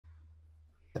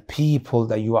The people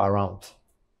that you are around.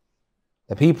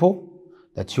 The people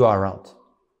that you are around.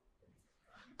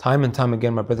 Time and time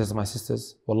again, my brothers and my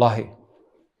sisters, wallahi,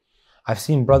 I've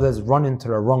seen brothers run into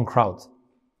the wrong crowd.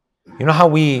 You know how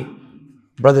we,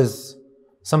 brothers,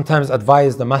 sometimes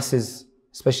advise the masses,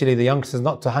 especially the youngsters,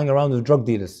 not to hang around with drug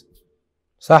dealers.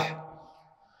 Sah?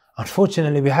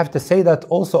 Unfortunately, we have to say that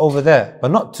also over there, but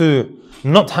not to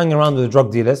not hang around with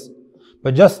drug dealers,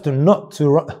 but just to not to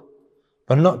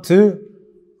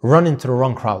run into the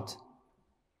wrong crowd.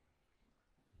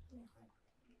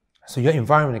 So your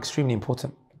environment is extremely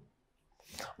important.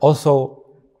 Also,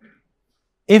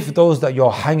 if those that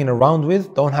you're hanging around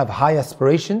with don't have high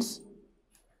aspirations,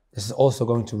 this is also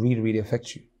going to really, really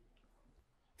affect you.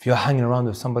 If you're hanging around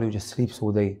with somebody who just sleeps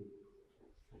all day,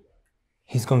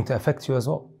 he's going to affect you as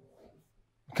well.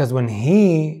 Because when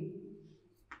he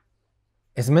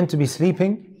is meant to be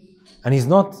sleeping and he's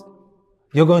not,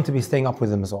 you're going to be staying up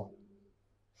with him as well.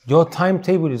 Your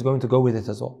timetable is going to go with it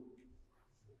as well.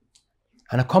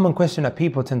 And a common question that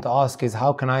people tend to ask is,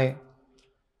 how can I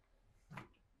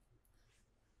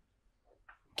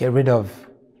get rid of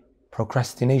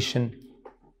procrastination?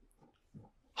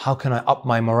 How can I up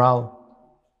my morale?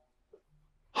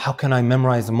 How can I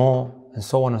memorize more? And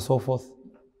so on and so forth.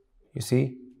 You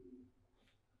see?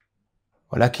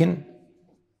 Walakin,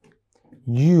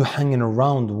 you hanging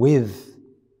around with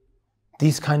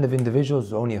these kind of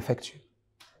individuals will only affect you.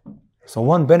 So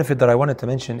one benefit that I wanted to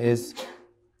mention is,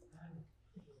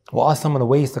 what are some of the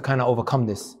ways to kind of overcome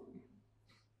this?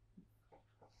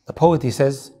 The poet, he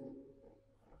says,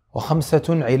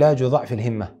 وَخَمْسَةٌ عِلَاجُ ضَعْفِ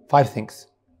الْهِمَّةِ 5 things.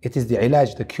 It is the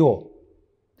ilaj, the cure,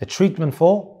 the treatment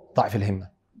for ضعف الهمة.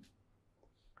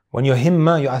 When your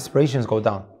himma, your aspirations go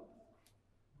down.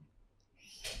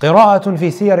 قِرَاءَةٌ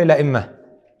فِي سِيَرِ الْأَئِمَّةِ.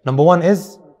 Number 1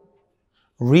 is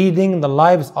reading the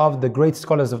lives of the great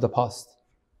scholars of the past.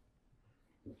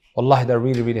 Wallahi, that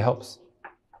really, really helps.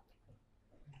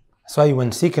 That's why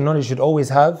when seeking knowledge, you should always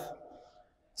have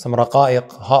some raqa'iq,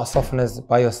 heart softeners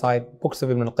by your side. Books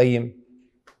of Ibn al-Qayyim,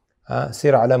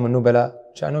 Sir A'lam al-Nubala,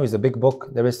 which I know is a big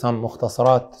book. There is some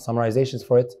mukhtasarat, summarizations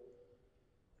for it.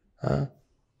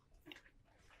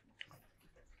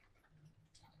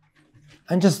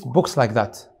 And just books like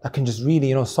that can just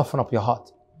really, soften up your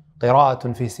heart.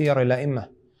 قراءة في سير الأئمة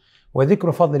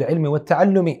وذكر فضل العلم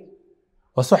والتعلم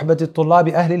وصحبة الطلاب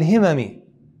أهل الهمم.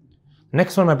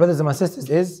 Next one, my brothers and my sisters,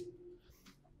 is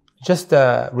just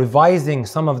revising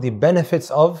some of the benefits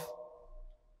of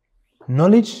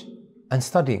knowledge and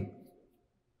studying.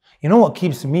 You know what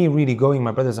keeps me really going,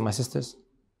 my brothers and my sisters?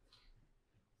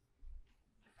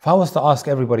 If I was to ask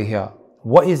everybody here,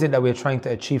 what is it that we're trying to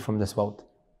achieve from this world?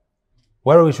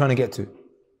 Where are we trying to get to?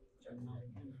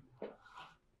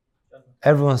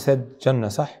 Everyone said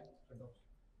Jannah, sah?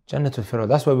 Jannatul Firdaus.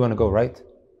 That's where we want to go, right?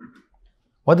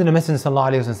 What did the Messenger sallallahu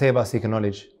alayhi wa sallam say about seeking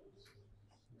knowledge?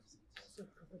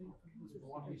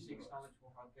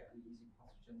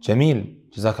 Jameel,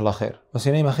 Jazakallah khair. What's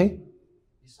your name, akhi?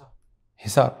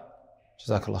 Hisar.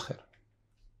 Jazakallah khair.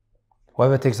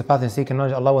 Whoever takes the path in seeking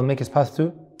knowledge, Allah will make his path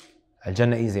to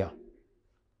Al-Jannah easier.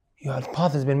 Your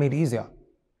path has been made easier.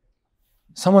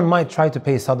 Someone might try to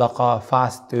pay sadaqah,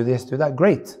 fast, do this, do that,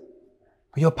 great.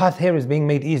 But your path here is being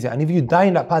made easier. And if you die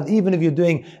in that path, even if you're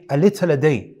doing a little a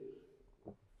day,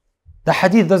 the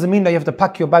hadith doesn't mean that you have to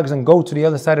pack your bags and go to the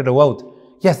other side of the world.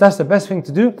 Yes, that's the best thing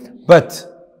to do, but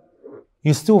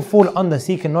you still fall under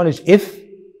seeking knowledge if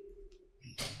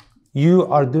you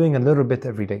are doing a little bit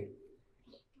every day.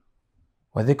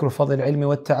 وَذِكْرُ فَضْلِ الْعِلْمِ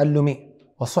وَالتَّعَلُّمِ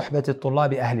وَصُحْبَةِ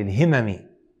الطُّلَّابِ أَهْلِ الْهِمَمِ.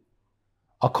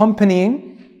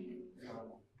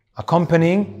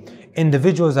 Accompanying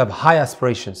individuals have high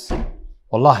aspirations.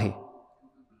 Wallahi,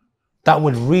 that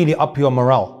will really up your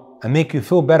morale and make you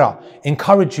feel better,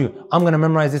 encourage you. I'm going to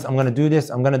memorize this, I'm going to do this,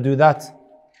 I'm going to do that.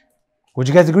 Would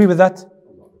you guys agree with that?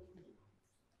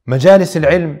 Majalis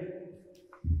al-ilm,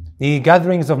 the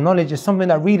gatherings of knowledge, is something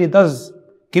that really does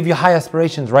give you high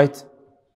aspirations, right?